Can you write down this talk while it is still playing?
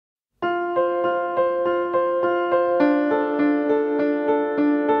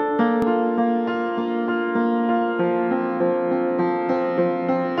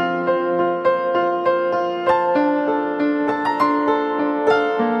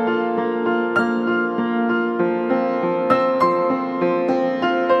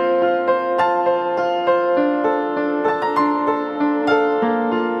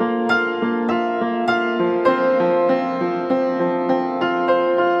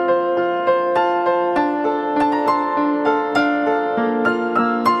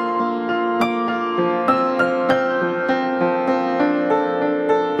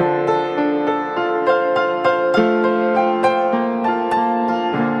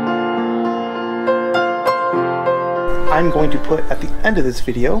I'm going to put at the end of this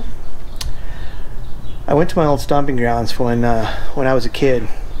video. I went to my old stomping grounds for when I was a kid,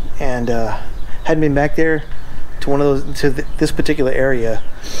 and hadn't been back there to one of those this particular area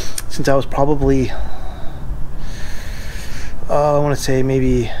since I was probably I want to say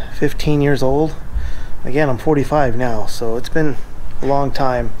maybe 15 years old. Again, I'm 45 now, so it's been a long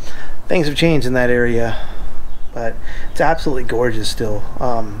time. Things have changed in that area, but it's absolutely gorgeous still.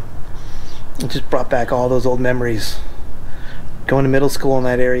 It just brought back all those old memories. Going to middle school in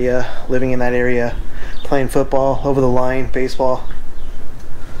that area, living in that area, playing football, over the line, baseball.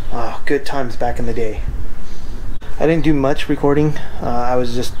 Oh, good times back in the day. I didn't do much recording. I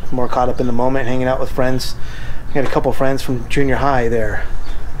was just more caught up in the moment, hanging out with friends. I had a couple friends from junior high there.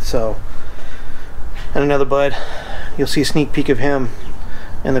 So, and another bud. You'll see a sneak peek of him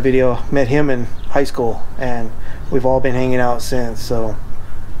in the video. Met him in high school, and we've all been hanging out since. So,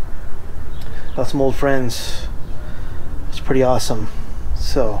 got some old friends. It's pretty awesome.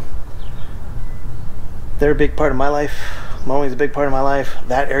 So, they're a big part of my life. Mowing's a big part of my life.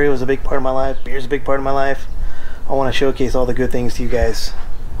 That area was a big part of my life. Beer's a big part of my life. I want to showcase all the good things to you guys.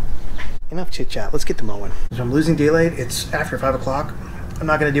 Enough chit chat. Let's get to mowing. So I'm losing daylight. It's after 5 o'clock. I'm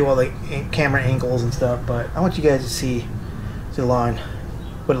not going to do all the camera angles and stuff, but I want you guys to see the lawn,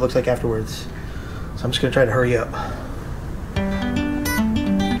 what it looks like afterwards. So I'm just going to try to hurry up.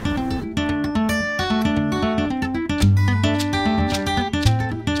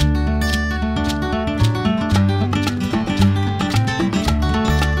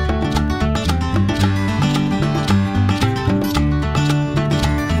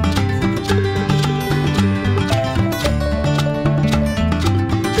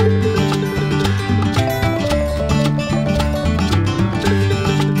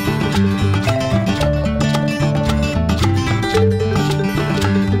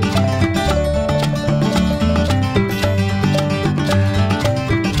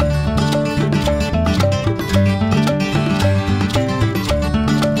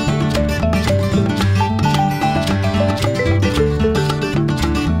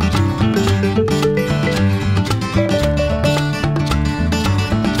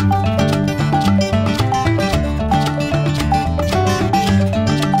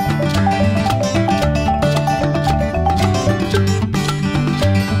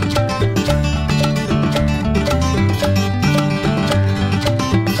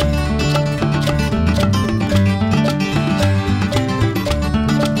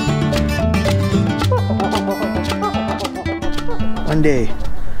 One day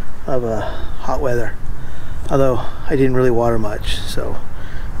of hot weather, although I didn't really water much, so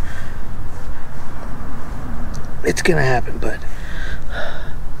it's gonna happen. But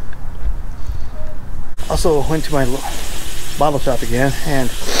also went to my bottle shop again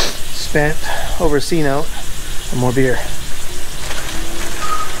and spent over a C-note on more beer.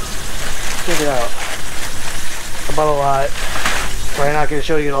 Check it out. I bought a lot. Probably not gonna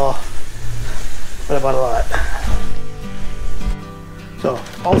show you it all, but I bought a lot. So,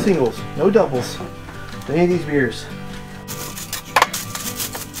 all singles, no doubles, any of these beers.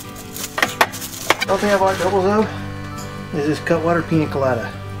 The only thing I bought doubles of is this Cutwater Pina Colada.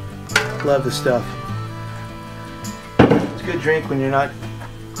 Love this stuff. It's a good drink when you're not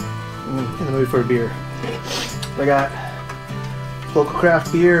in the mood for a beer. I got local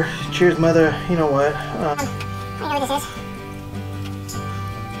craft beer. Cheers, mother. You know what? I know what this is.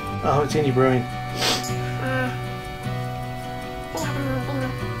 Oh, it's Indie Brewing.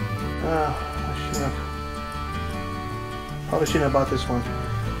 Probably shouldn't have bought this one.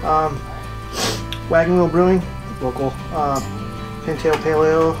 Wagon Wheel Brewing, local. Pintail Pale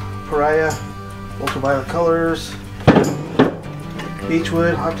Ale, Pariah, Ultraviolet Colors,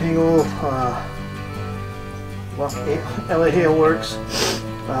 Beechwood, Hot Tangle, LA Hale Works,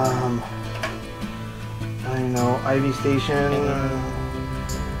 I don't even know, Ivy Station,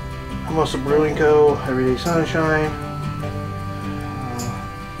 Hermosa Brewing Co., Everyday Sunshine.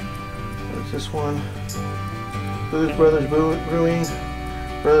 What's this one? Booze Brothers Brewing,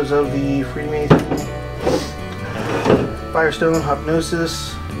 Brothers of the Freemason, Firestone,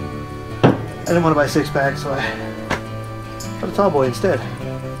 Hypnosis. I didn't want to buy 6-pack, so I bought a tall boy instead.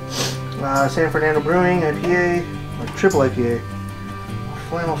 San Fernando Brewing, IPA, or triple IPA.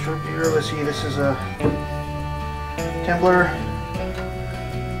 Flannel short beer. Let's see, this is a Templar.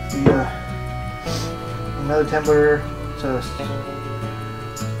 Another Templar. It's a,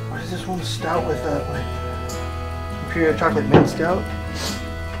 what is this one? Stout with like Imperial Chocolate Mint Stout.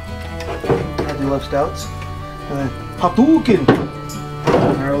 I do love stouts. And then Papukin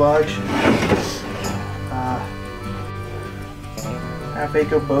Narrow Lodge. Half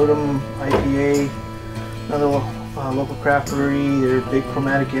Acre Bodum IPA. Another local craft brewery. They're big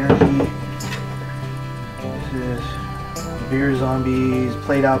Chromatic Energy. This is beer zombies,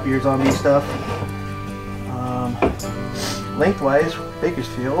 played out beer zombie stuff. Lengthwise,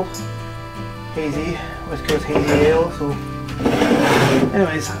 Bakersfield, hazy, West Coast hazy ale. So,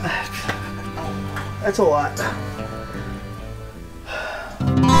 anyways, that's a lot.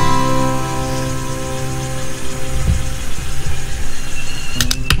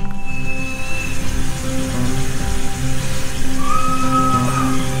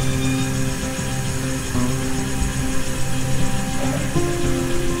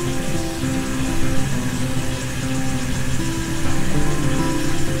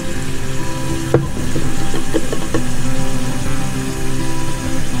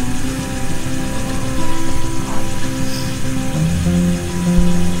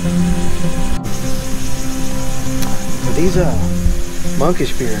 These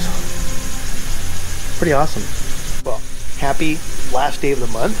monkish beers, pretty awesome. Well, happy last day of the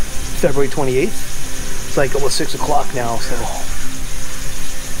month, February 28th. It's like almost 6 o'clock now, so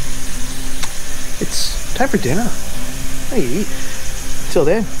it's time for dinner. Hey, eat. Till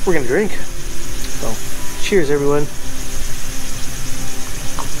then, we're gonna drink. So, cheers, everyone.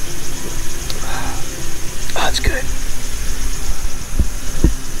 Oh, it's good.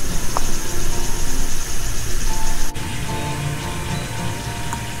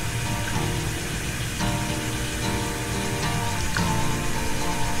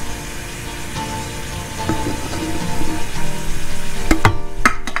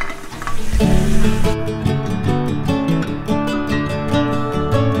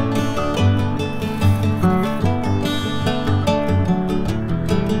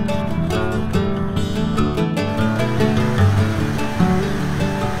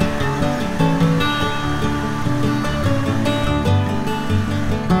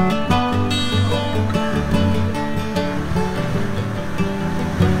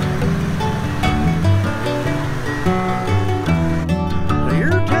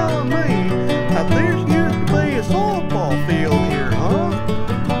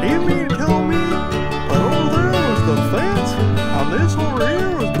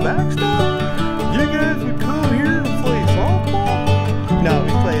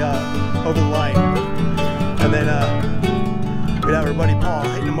 Everybody Paul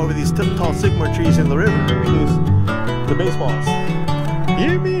hitting them over these tall sycamore trees in the river. The baseballs.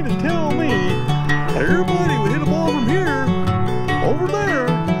 You mean to tell me that everybody would hit a ball from here over there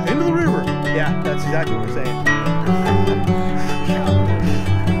into the river? Yeah, that's exactly what we're saying. Yeah,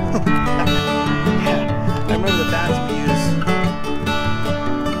 I remember the bats we used.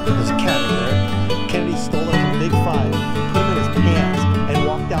 There's a cat over there. Kennedy stole it from Big Five, put him in his pants, and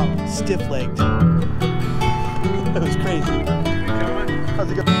walked out stiff-legged. It was crazy. How's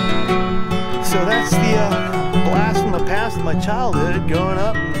it going? So that's the blast from the past of my childhood, growing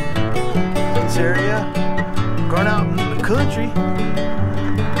up in this area, growing out in the country.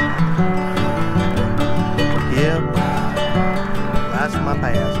 Yep, that's from my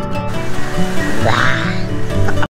past.